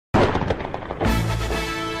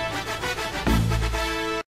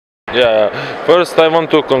Yeah, first I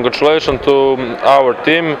want to congratulate to our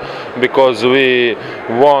team because we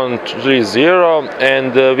won 3-0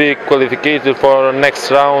 and we qualified for next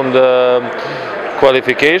round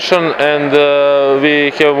qualification, and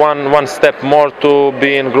we have one step more to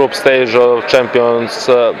be in group stage of Champions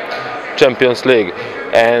League.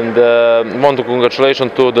 And want to congratulate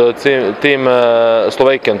to the team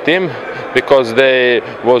Slovakian team because they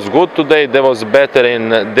was good today. They was better in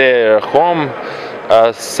their home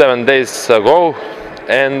 7 days ago,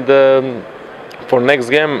 and for next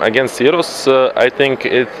game against Syros, I think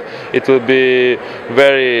it will be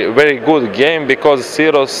very good game because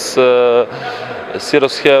Syros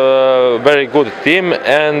have a very good team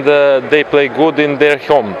and they play good in their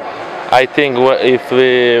home. I think if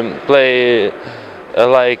we play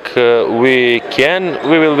like we can,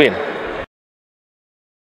 we will win.